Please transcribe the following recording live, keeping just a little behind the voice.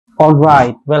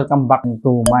Alright, welcome back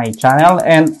to my channel,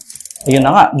 and ayun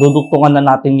na nga, dudugtungan na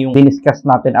natin yung diniscuss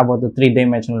natin about the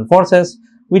three-dimensional forces,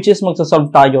 which is magsasolve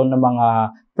tayo ng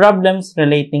mga problems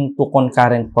relating to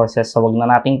concurrent forces. So wag na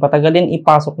nating patagalin,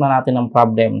 ipasok na natin ang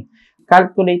problem.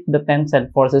 Calculate the tensile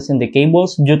forces in the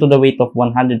cables due to the weight of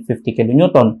 150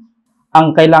 kN. Ang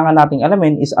kailangan nating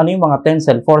alamin is ano yung mga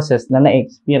tensile forces na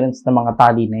na-experience ng mga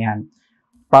tali na yan.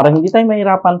 Para hindi tayo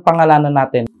mahirapan, pangalanan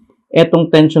natin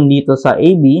etong tension dito sa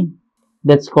AB,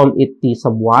 let's call it T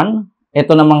sub 1.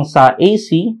 Ito namang sa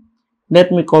AC,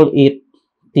 let me call it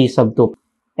T sub 2.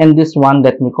 And this one,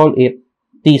 let me call it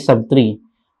T sub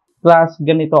 3. Plus,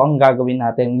 ganito ang gagawin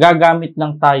natin. Gagamit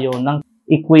lang tayo ng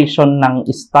equation ng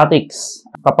statics.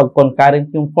 Kapag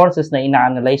concurrent yung forces na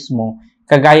ina-analyze mo,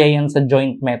 kagaya yan sa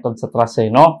joint method sa truss,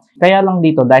 no? Kaya lang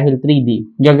dito, dahil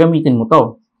 3D, gagamitin mo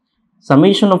to.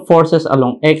 Summation of forces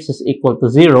along X is equal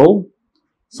to 0.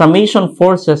 Summation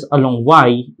forces along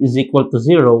Y is equal to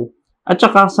 0. At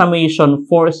saka summation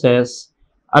forces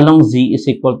along Z is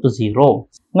equal to 0.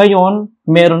 Ngayon,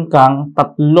 meron kang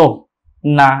tatlo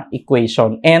na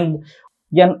equation. And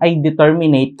yan ay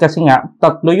determinate kasi nga,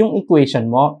 tatlo yung equation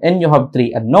mo and you have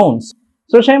three unknowns.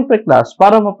 So, syempre class,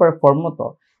 para ma-perform mo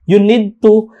to, you need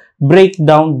to break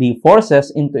down the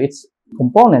forces into its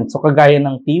components. So, kagaya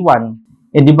ng T1.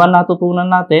 Di ba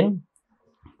natutunan natin?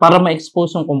 Para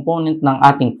ma-expose yung component ng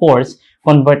ating force,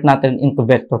 convert natin into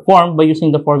vector form by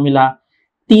using the formula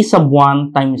T sub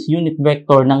 1 times unit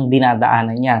vector ng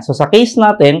dinadaanan niya. So, sa case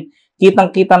natin,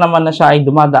 kitang-kita naman na siya ay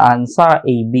dumadaan sa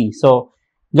AB. So,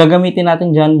 gagamitin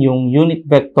natin dyan yung unit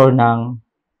vector ng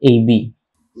AB.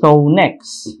 So,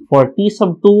 next, for T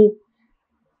sub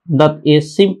 2, that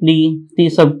is simply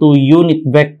T sub 2 unit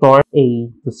vector A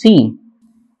to C.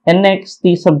 And next,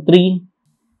 T sub 3,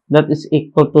 that is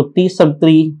equal to T sub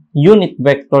 3 unit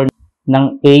vector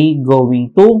ng A going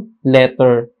to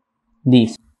letter D.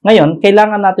 Ngayon,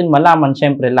 kailangan natin malaman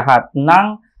syempre lahat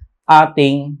ng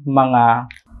ating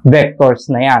mga vectors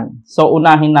na yan. So,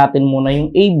 unahin natin muna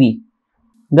yung AB.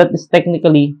 That is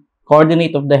technically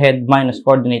coordinate of the head minus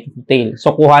coordinate of the tail.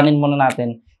 So, kuhanin muna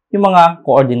natin yung mga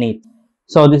coordinate.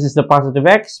 So, this is the positive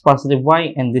X, positive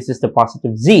Y, and this is the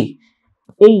positive Z.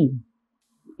 A.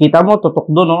 Kita mo, tutok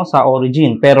doon no, sa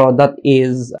origin. Pero that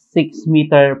is 6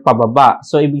 meter pababa.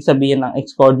 So, ibig sabihin ng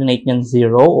x-coordinate niyan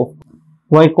 0.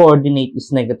 Y-coordinate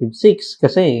is negative 6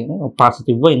 kasi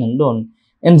positive Y nandun.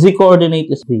 And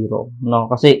Z-coordinate is 0. No?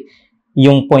 Kasi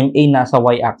yung point A nasa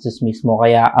Y-axis mismo.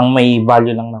 Kaya ang may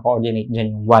value lang na coordinate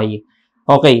dyan yung Y.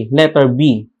 Okay, letter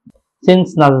B.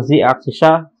 Since nasa Z-axis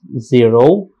siya,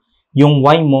 0. Yung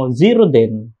Y mo, 0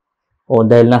 din. O,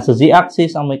 dahil nasa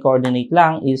z-axis, ang may coordinate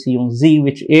lang is yung z,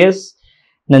 which is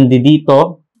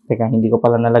nandito. Teka, hindi ko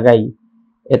pala nalagay.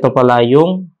 Ito pala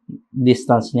yung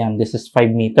distance niyan. This is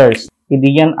 5 meters.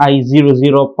 Hindi yan ay 0,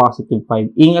 0, positive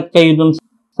 5. Ingat kayo dun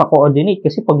sa coordinate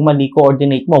kasi pag mali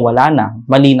coordinate mo, wala na.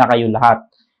 Mali na kayo lahat.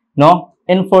 No?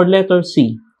 And for letter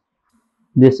C,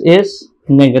 this is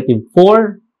negative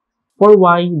 4 for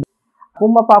y.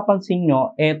 Kung mapapansin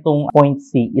nyo, etong point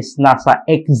C is nasa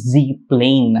xz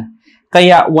plane.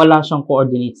 Kaya wala siyang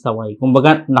coordinate sa y.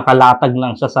 Kumbaga, nakalatag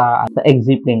lang siya sa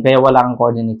xz plane. Kaya wala kang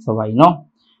coordinate sa y, no?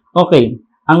 Okay.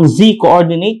 Ang z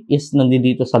coordinate is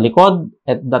nandito sa likod.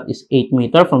 At that is 8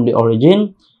 meter from the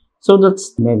origin. So,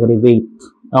 that's negative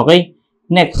 8. Okay?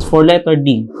 Next, for letter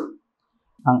D.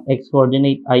 Ang x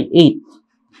coordinate ay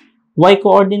 8. Y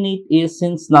coordinate is,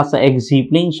 since nasa xz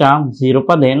plane siya, 0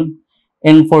 pa din.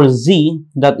 And for z,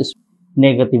 that is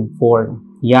negative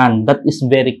 4. Yan, that is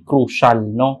very crucial,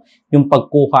 no? Yung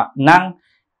pagkuha ng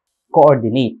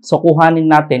coordinate. So, kuhanin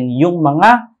natin yung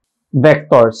mga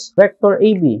vectors. Vector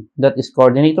AB, that is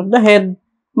coordinate of the head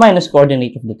minus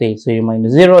coordinate of the tail. So, yung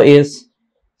minus 0 is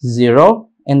 0.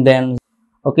 And then,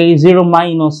 okay, 0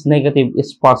 minus negative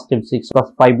is positive 6 plus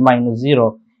 5 minus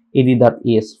 0. Edi that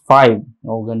is 5.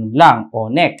 O, ganun lang. O,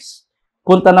 next.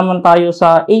 Punta naman tayo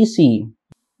sa AC.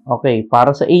 Okay,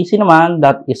 para sa AC naman,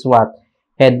 that is what?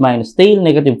 Head minus tail,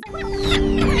 negative.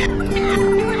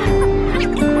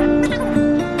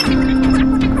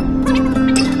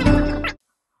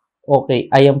 Okay,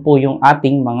 ayan po yung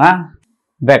ating mga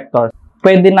vectors.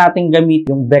 Pwede natin gamit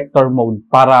yung vector mode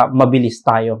para mabilis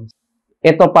tayo.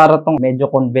 Ito para tong medyo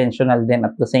conventional din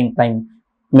at the same time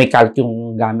may calc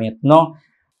yung gamit, no?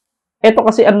 Ito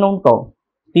kasi unknown to.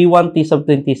 T1, T sub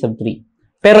 2, T sub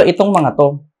 3. Pero itong mga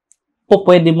to,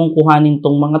 pwede mong kuhanin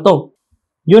tong mga to.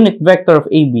 Unit vector of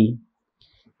AB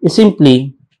is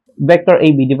simply vector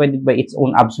AB divided by its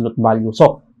own absolute value.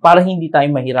 So, para hindi tayo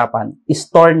mahirapan,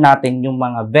 store natin yung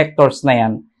mga vectors na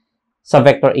yan sa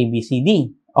vector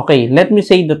ABCD. Okay, let me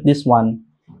say that this one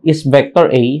is vector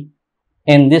A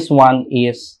and this one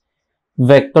is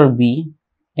vector B,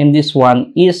 and this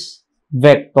one is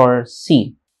vector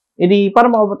C. Edi, para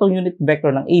makuha itong unit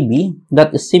vector ng AB, that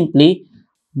is simply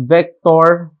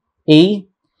vector A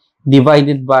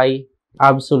divided by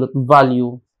absolute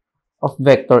value of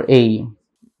vector A.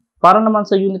 Para naman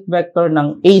sa unit vector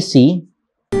ng AC,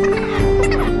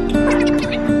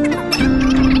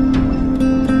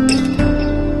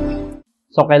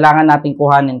 so kailangan natin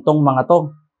kuhanin tong mga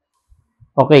to.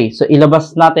 Okay, so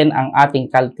ilabas natin ang ating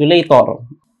calculator.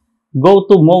 Go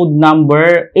to mode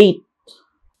number 8.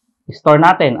 Store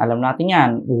natin, alam natin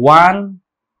yan. 1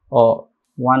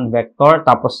 vector,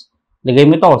 tapos lagay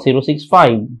mo ito,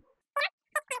 065.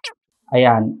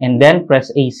 Ayan, and then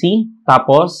press AC,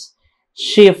 tapos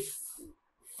shift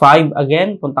 5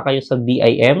 again, punta kayo sa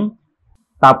DIM,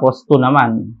 tapos 2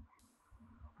 naman.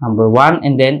 Number 1,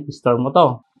 and then store mo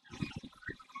to.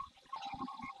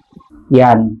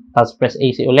 Yan, tapos press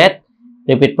AC ulit,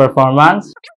 repeat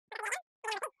performance.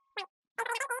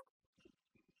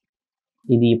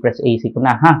 I-press AC ko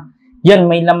na, ha? Yan,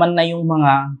 may laman na yung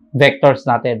mga vectors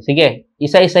natin. Sige,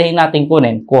 isa-isahin natin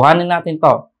kunin. Kuhanin natin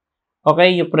to.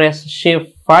 Okay, you press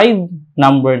shift 5,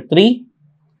 number 3.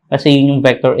 Kasi yun yung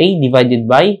vector A divided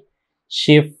by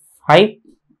shift 5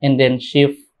 and then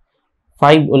shift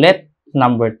 5 ulit,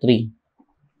 number 3.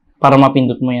 Para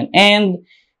mapindot mo yan. And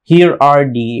here are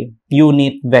the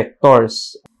unit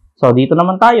vectors. So, dito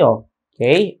naman tayo.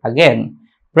 Okay, again,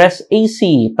 press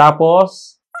AC.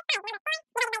 Tapos,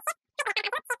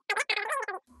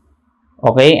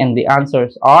 okay, and the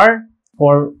answers are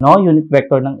for unit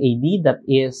vector ng AB, that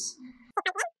is,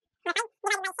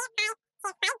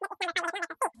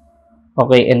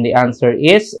 okay, and the answer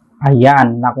is,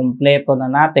 ayan, nakumpleto na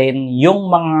natin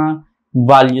yung mga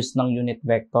values ng unit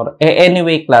vector.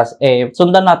 Anyway, class,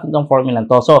 sundan natin itong formula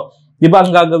to. So, di ba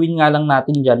ang gagawin nga lang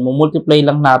natin dyan, multiply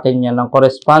lang natin yan ng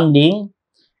corresponding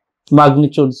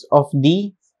magnitudes of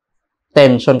the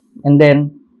tension. And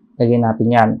then, lagyan natin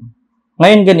yan.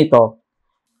 Ngayon ganito,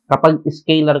 kapag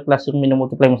scalar class yung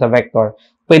minumultiply mo sa vector,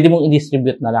 pwede mong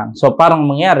i-distribute na lang. So, parang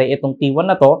mangyari, itong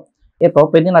T1 na to, ito,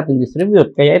 pwede natin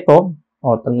distribute. Kaya ito,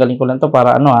 tanggalin ko lang to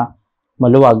para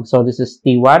maluwag. So, this is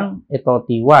T1, ito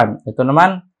T1. Ito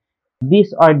naman,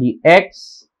 these are the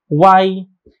X, Y,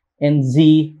 and Z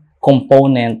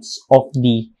components of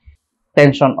the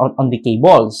tension on the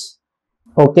cables.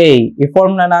 Okay,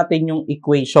 i-form na natin yung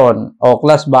equation.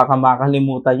 Class, baka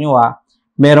makalimutan nyo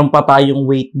meron pa tayong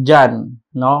weight dyan,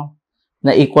 no?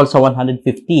 Na equal sa 150.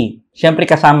 Siyempre,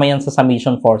 kasama yan sa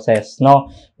summation forces, no?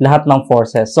 Lahat ng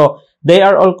forces. So, they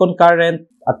are all concurrent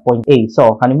at point A.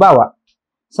 So, halimbawa,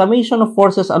 summation of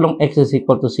forces along X is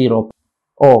equal to 0.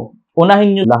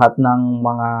 Unahin nyo lahat ng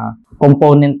mga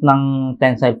component ng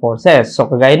tensile forces. So,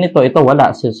 kagaya nito, ito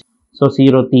wala. So,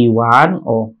 0 T1.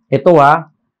 Ito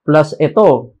plus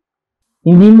ito.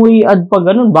 Hindi mo i-add pa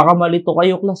ganun. Baka malito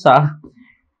kayo, class,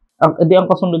 ang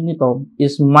kasunod nito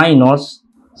is minus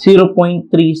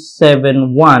 0.371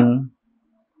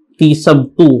 T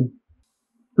sub 2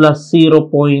 plus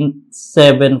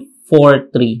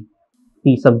 0.743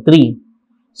 T sub 3.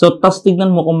 So, tas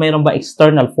tignan mo kung mayroon ba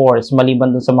external force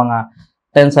maliban dun sa mga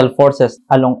tensile forces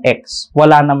along X.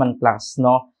 Wala naman, class,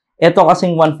 no? Ito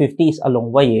kasing 150 is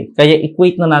along Y Kaya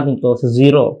equate na natin to sa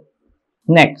 0.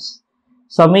 Next,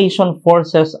 summation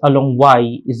forces along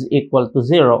Y is equal to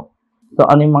 0. So,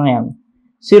 ano yung mga yan?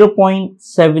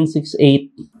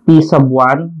 0.768 T sub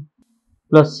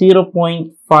 1 plus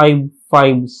 0.557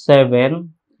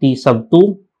 T sub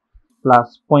 2 plus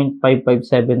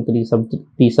 0.557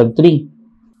 T sub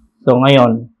 3. So,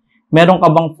 ngayon, meron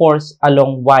ka bang force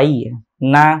along Y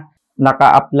na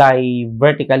naka-apply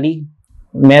vertically?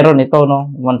 Meron ito,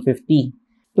 no?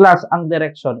 150. Plus, ang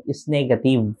direction is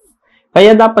negative.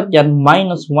 Kaya dapat yan,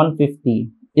 minus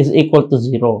 150 is equal to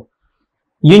 0.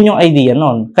 Yun yung idea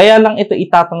nun. Kaya lang ito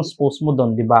itatranspose mo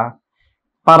doon, di ba?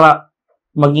 Para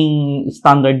maging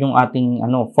standard yung ating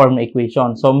form na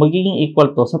equation. So, magiging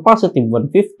equal to sa positive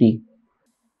 150.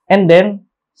 And then,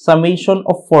 summation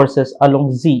of forces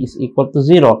along Z is equal to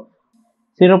 0.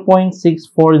 0.640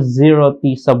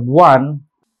 T sub 1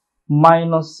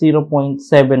 minus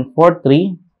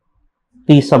 0.743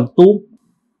 T sub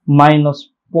 2 minus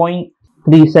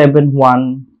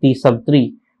 0.371 T sub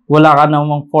 3. Wala ka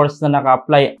namang force na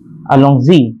naka-apply along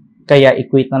Z. Kaya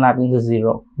equate na natin sa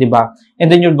 0. Diba?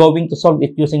 And then you're going to solve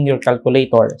it using your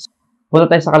calculator. Punta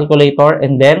tayo sa calculator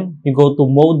and then you go to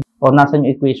mode o nasan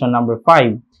yung equation number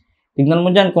 5. Tignan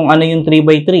mo dyan kung ano yung 3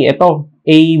 by 3. Ito,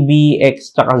 A, B,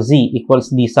 X, tsaka Z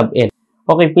equals D sub N.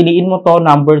 Okay, piliin mo to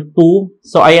number 2.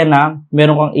 So, ayan na,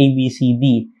 meron kang A, B, C,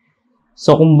 D.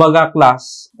 So, kumbaga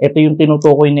class, ito yung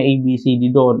tinutukoy na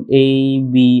ABCD doon. A,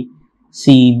 B,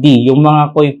 C, D. Yung mga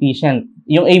coefficient.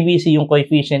 Yung ABC yung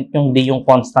coefficient, yung D yung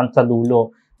constant sa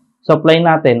dulo. So, apply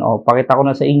natin. O, pakita ko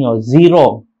na sa inyo.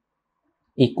 0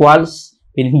 equals,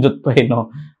 pinindot pa no?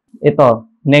 Ito,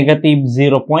 negative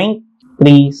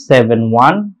 0.371,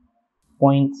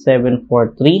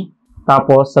 0.743.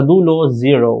 Tapos, sa dulo,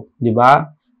 0.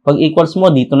 Diba? Pag equals mo,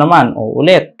 dito naman. O,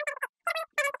 ulit.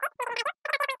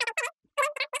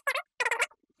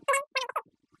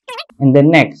 And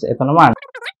then next, ito naman.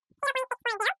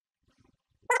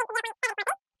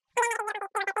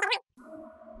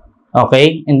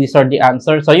 Okay? And these are the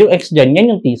answers. So, yung x dyan, yan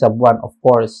yung t sub 1, of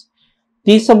course.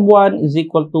 T sub 1 is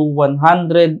equal to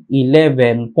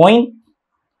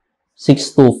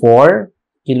 111.624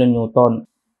 kilonewton.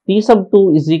 T sub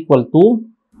 2 is equal to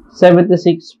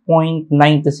 76.96.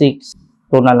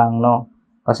 Ito na lang, no?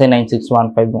 Kasi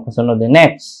 9615 yung kasunod. The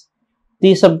next,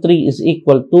 T sub 3 is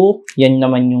equal to, yan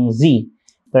naman yung Z,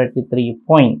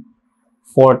 33.429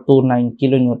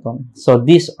 kilonewton. So,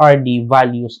 these are the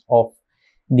values of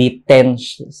the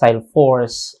tensile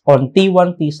force on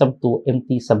T1, T sub 2, and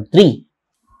T sub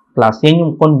 3. Plus, yan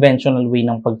yung conventional way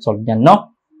ng pag-solve yan,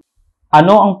 no?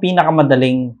 Ano ang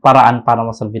pinakamadaling paraan para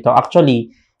masolve ito?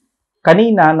 Actually,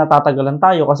 kanina natatagalan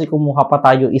tayo kasi kumuha pa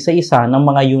tayo isa-isa ng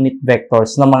mga unit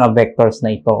vectors ng mga vectors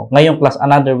na ito. Ngayon, class,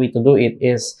 another way to do it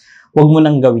is huwag mo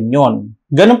nang gawin yon.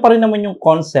 Ganun pa rin naman yung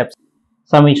concept.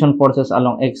 Summation forces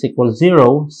along x equals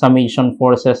 0, summation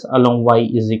forces along y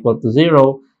is equal to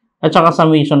 0, at saka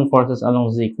summation forces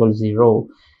along z equals 0.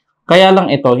 Kaya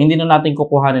lang ito, hindi na natin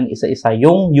kukuhanin isa-isa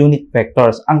yung unit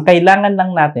vectors. Ang kailangan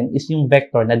lang natin is yung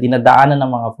vector na dinadaanan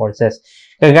ng mga forces.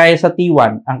 Kagaya sa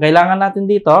T1, ang kailangan natin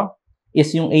dito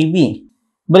is yung AB.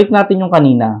 Balik natin yung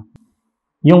kanina.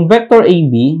 Yung vector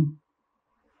AB,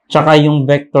 tsaka yung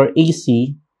vector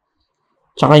AC,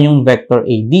 tsaka yung vector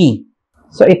AD.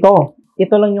 So, ito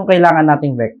lang yung kailangan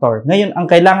nating vector. Ngayon, ang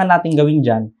kailangan nating gawin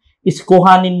dyan is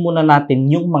kuhanin muna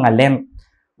natin yung mga length.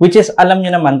 Which is, alam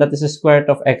nyo naman, that is the square root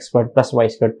of x squared plus y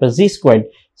squared plus z squared.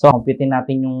 So, computin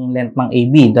natin yung length ng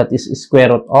AB. That is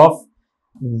square root of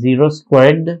 0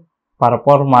 squared para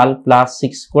formal plus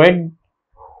 6 squared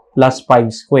plus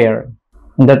 5 squared.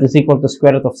 And that is equal to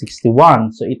square root of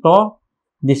 61. So,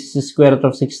 this is square root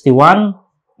of 61.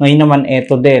 Ngayon naman,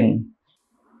 ito din.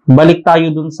 Balik tayo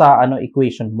dun sa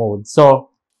equation mode. So,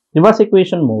 di ba sa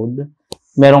equation mode,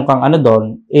 meron kang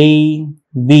doon, A,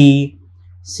 B,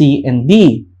 C, and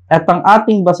D. At ang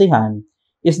ating basihan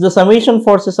is the summation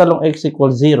forces along x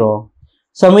equals 0,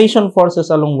 summation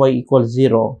forces along y equals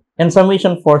 0, and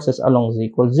summation forces along z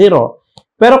equals 0.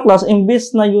 Pero class,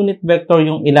 imbis na unit vector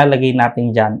yung ilalagay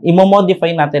natin dyan,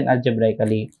 imo-modify natin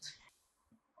algebraically.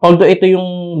 Although ito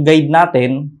yung guide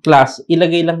natin, class,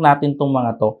 ilagay lang natin tong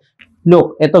mga to.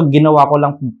 Look, ito ginawa ko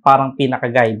lang parang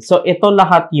pinaka-guide. So, ito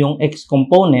lahat yung x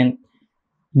component,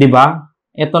 di ba?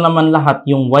 Ito naman lahat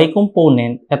yung y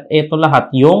component at ito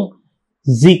lahat yung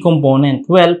z component.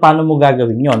 Well, paano mo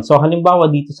gagawin yon? So, halimbawa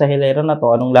dito sa hilera na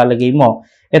to, anong lalagay mo?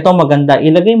 Ito maganda,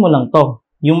 ilagay mo lang to.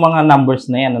 Yung mga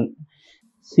numbers na yan,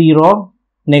 0,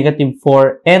 negative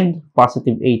 4, and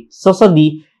positive 8. So, sa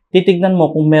D, titignan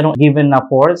mo kung merong given na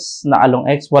force na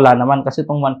along x, wala naman kasi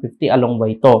itong 150 along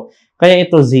y to. Kaya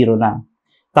ito 0 na.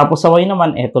 Tapos sa y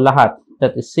naman, ito lahat.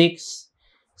 That is 6,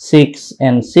 6,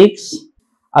 and 6.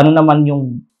 Ano naman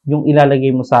yung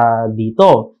ilalagay mo sa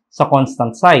dito, sa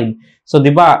constant side. So,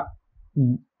 di ba,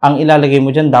 ang ilalagay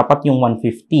mo dyan dapat yung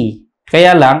 150.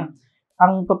 Kaya lang,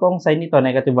 ang totoong sign nito,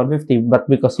 negative 150, but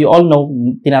because you all know,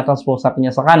 tinatranspose natin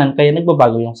niya sa kanan, kaya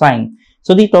nagbabago yung sign.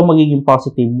 So, dito, magiging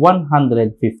positive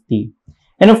 150.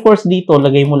 And of course, dito,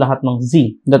 lagay mo lahat ng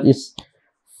z. That is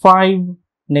 5,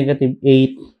 negative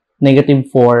 8,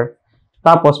 negative 4.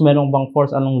 Tapos, merong bang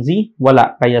force along z?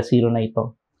 Wala, kaya 0 na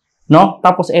ito. No?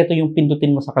 Tapos, ito yung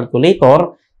pindutin mo sa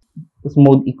calculator.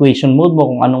 Mode equation mode mo,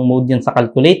 kung anong mode yan sa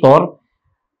calculator.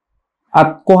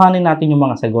 At kuhanin natin yung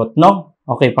mga sagot, no?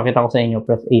 Okay, pakita ko sa inyo.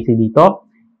 Press AC dito.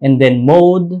 And then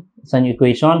mode, sa new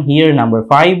equation. Here, number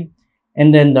 5.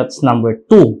 And then that's number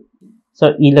 2.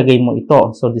 So, ilagay mo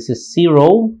ito. So, this is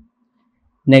 0,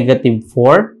 negative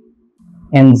 4,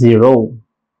 and 0.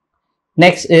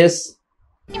 Next is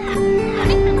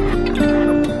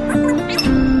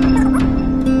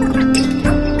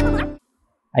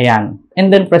ayan.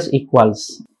 And then press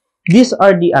equals. These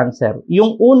are the answer.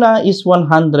 Yung una is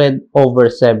 100 over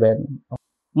 7.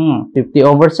 50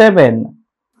 over 7.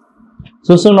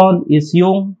 Susunod is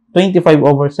yung 25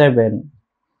 over 7.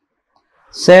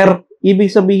 Sir, ibig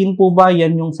sabihin po ba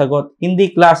yan yung sagot?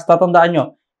 Hindi, class. Tatandaan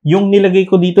nyo, yung nilagay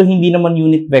ko dito hindi naman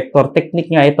unit vector.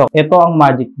 Technique nga ito. Ito ang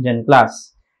magic dyan,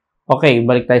 class. Okay,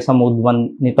 balik tayo sa mode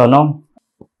 1 nito, no?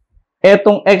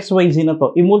 Etong XYZ na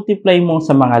to, i-multiply mo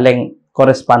sa mga length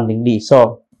correspondingly.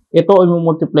 So, ito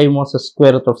i-multiply mo sa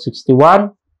square root of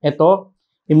 61. Ito,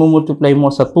 i-multiply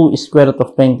mo sa 2 square root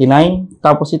of 29.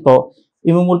 Tapos ito,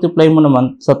 i-multiply mo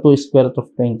naman sa 2 square root of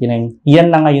 29.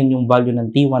 Yan na ngayon yung value ng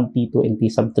T1, T2, and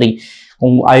T sub 3.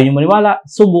 Kung ayaw nyo maniwala,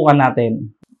 subukan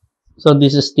natin. So,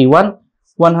 this is T1,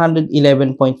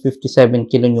 111.57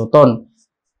 kilonewton.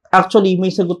 Actually, may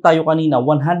sagot tayo kanina,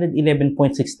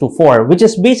 111.624, which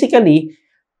is basically,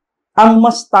 ang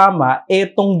mas tama,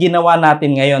 etong ginawa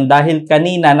natin ngayon. Dahil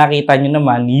kanina, nakita nyo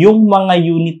naman, yung mga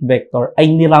unit vector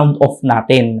ay ni-round off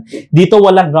natin. Dito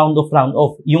walang round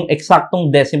off. Yung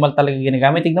eksaktong decimal talaga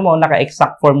ginagamit. Tignan mo,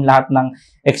 naka-exact form lahat ng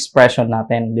expression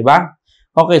natin. Di ba?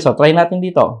 Okay, so try natin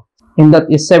dito. And that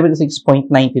is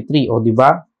 76.93. O, di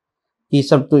ba? T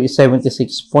sub 2 is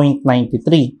 76.93.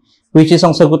 Which is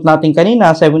ang sagot natin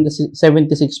kanina, 76.96.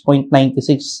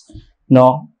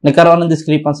 No? Nagkaroon ng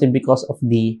discrepancy because of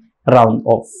the round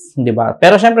off, di ba?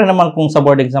 Pero syempre naman kung sa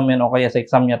board exam yan o kaya sa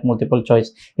exam yan at multiple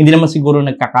choice, hindi naman siguro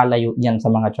nagkakalayo yan sa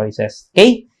mga choices.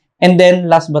 Okay? And then,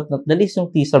 last but not the least,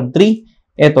 yung T sub 3,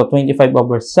 ito,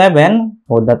 25/7,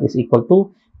 so that is equal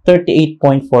to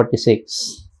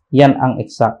 38.46. Yan ang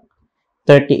exact.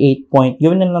 38 point,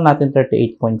 gawin na lang natin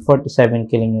 38.47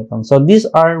 kilonewton. So, these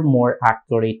are more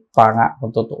accurate pa nga kung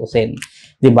tutuusin.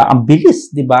 Di ba? Ang bilis,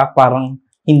 di ba? Parang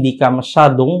hindi ka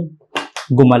masyadong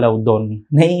gumalaw doon.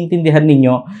 Naiintindihan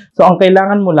ninyo? So, ang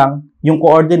kailangan mo lang, yung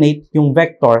coordinate, yung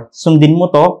vector, sundin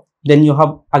mo to, then you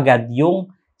have agad yung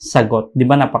sagot. Di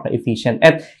ba? Napaka-efficient.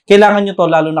 At kailangan nyo to,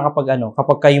 lalo na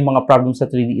kapag kayong mga problem sa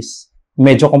 3D is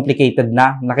medyo complicated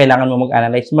na kailangan mo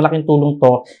mag-analyze. Malaking tulong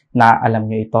to na alam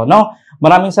nyo ito, no?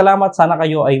 Maraming salamat. Sana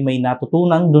kayo ay may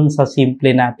natutunan dun sa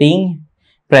simple nating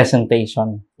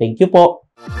presentation. Thank you po.